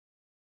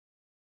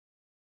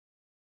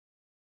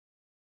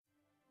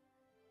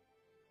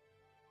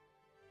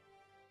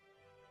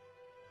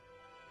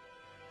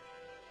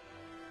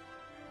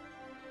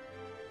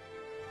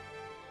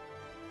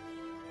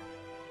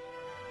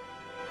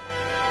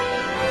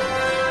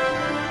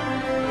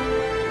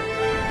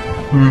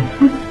Oh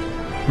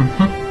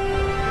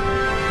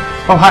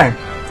hi,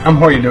 I'm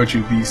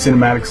gw2, the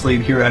cinematics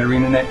lead here at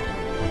ArenaNet.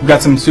 We've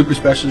got something super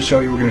special to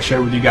show you. We're going to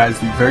share with you guys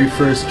the very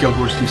first Guild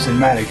Wars 2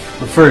 cinematic.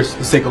 But first,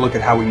 let's take a look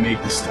at how we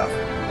make this stuff.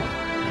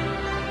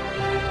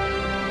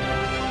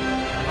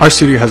 Our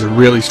studio has a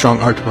really strong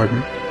art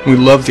department. We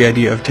love the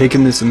idea of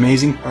taking this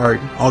amazing art,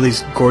 all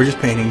these gorgeous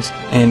paintings,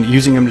 and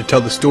using them to tell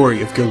the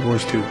story of Guild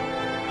Wars 2.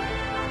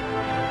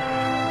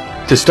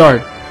 To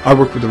start, I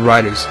work with the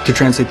writers to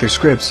translate their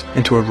scripts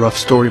into a rough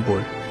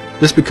storyboard.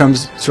 This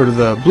becomes sort of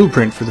the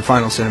blueprint for the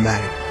final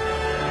cinematic.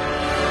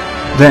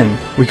 Then,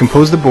 we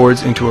compose the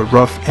boards into a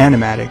rough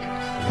animatic.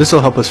 This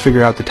will help us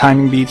figure out the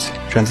timing beats,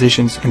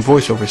 transitions, and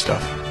voiceover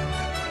stuff.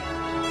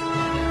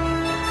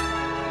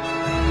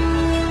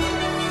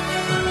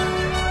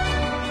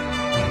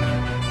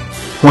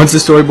 Once the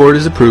storyboard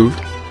is approved,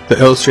 the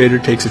illustrator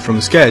takes it from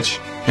the sketch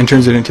and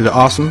turns it into the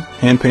awesome,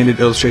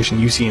 hand-painted illustration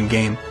you see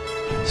in-game.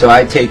 So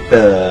I take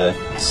the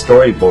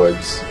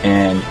storyboards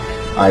and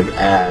I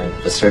add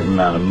a certain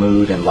amount of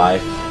mood and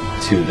life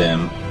to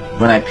them.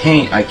 When I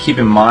paint, I keep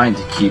in mind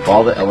to keep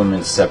all the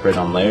elements separate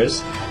on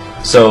layers,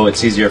 so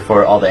it's easier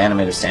for all the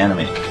animators to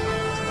animate.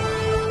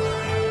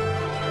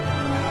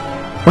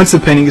 Once the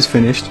painting is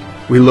finished,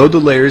 we load the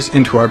layers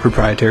into our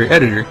proprietary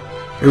editor.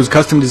 It was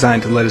custom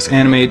designed to let us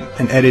animate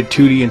and edit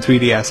 2D and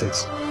 3D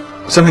assets.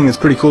 Something that's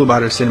pretty cool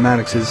about our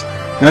cinematics is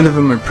none of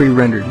them are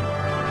pre-rendered.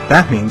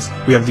 That means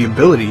we have the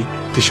ability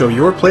to show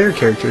your player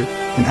character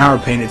in our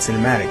painted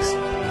cinematics.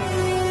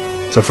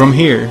 So from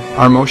here,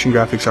 our motion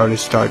graphics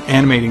artists start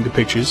animating the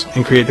pictures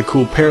and create the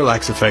cool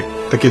parallax effect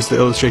that gives the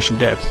illustration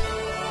depth.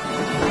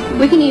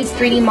 We can use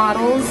 3D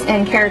models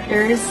and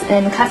characters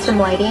and custom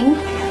lighting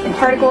and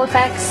particle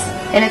effects,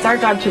 and it's our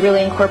job to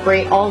really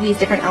incorporate all these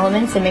different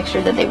elements and make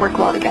sure that they work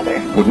well together.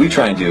 What we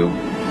try and do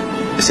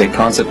is take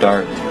concept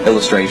art,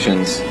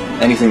 illustrations,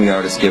 anything the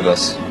artists give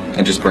us,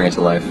 and just bring it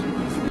to life.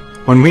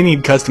 When we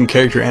need custom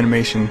character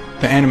animation,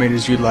 the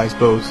animators utilize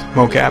both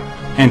mocap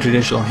and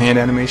traditional hand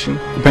animation,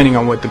 depending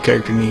on what the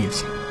character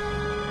needs.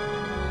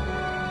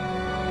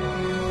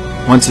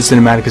 Once the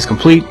cinematic is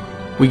complete,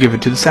 we give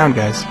it to the sound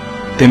guys.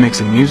 They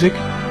mix in music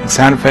and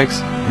sound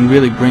effects and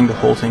really bring the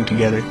whole thing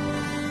together.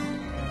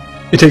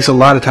 It takes a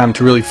lot of time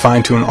to really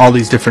fine-tune all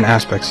these different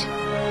aspects,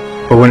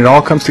 but when it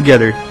all comes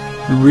together,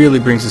 it really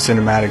brings the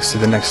cinematics to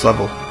the next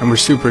level, and we're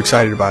super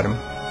excited about them.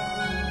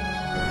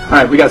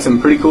 Alright, we got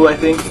something pretty cool, I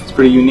think. It's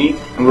pretty unique,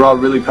 and we're all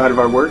really proud of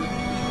our work.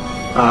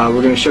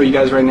 We're going to show you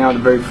guys right now the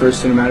very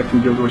first cinematic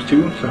from Guild Wars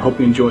 2, so I hope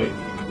you enjoy it.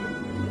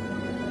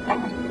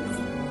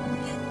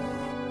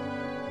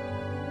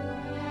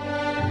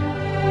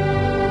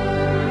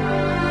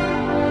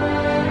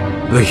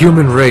 The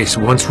human race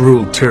once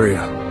ruled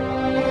Tyria.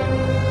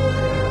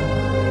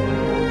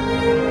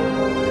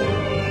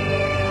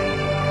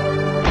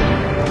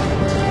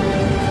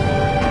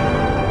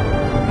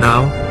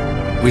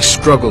 Now, we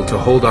struggle to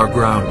hold our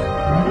ground.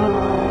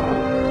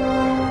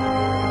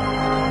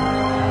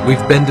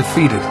 We've been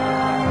defeated,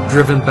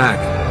 driven back,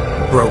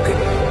 broken,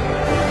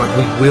 but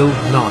we will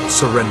not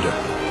surrender.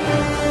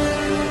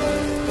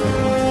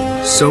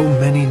 So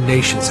many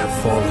nations have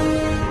fallen.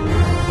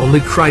 Only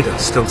Krita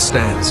still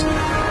stands.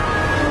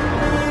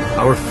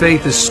 Our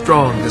faith is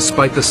strong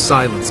despite the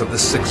silence of the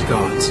 6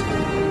 gods.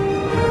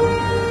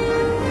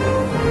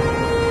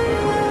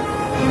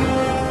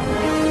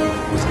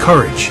 With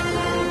courage,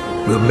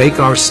 we'll make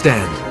our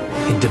stand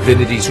in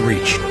divinity's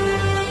reach.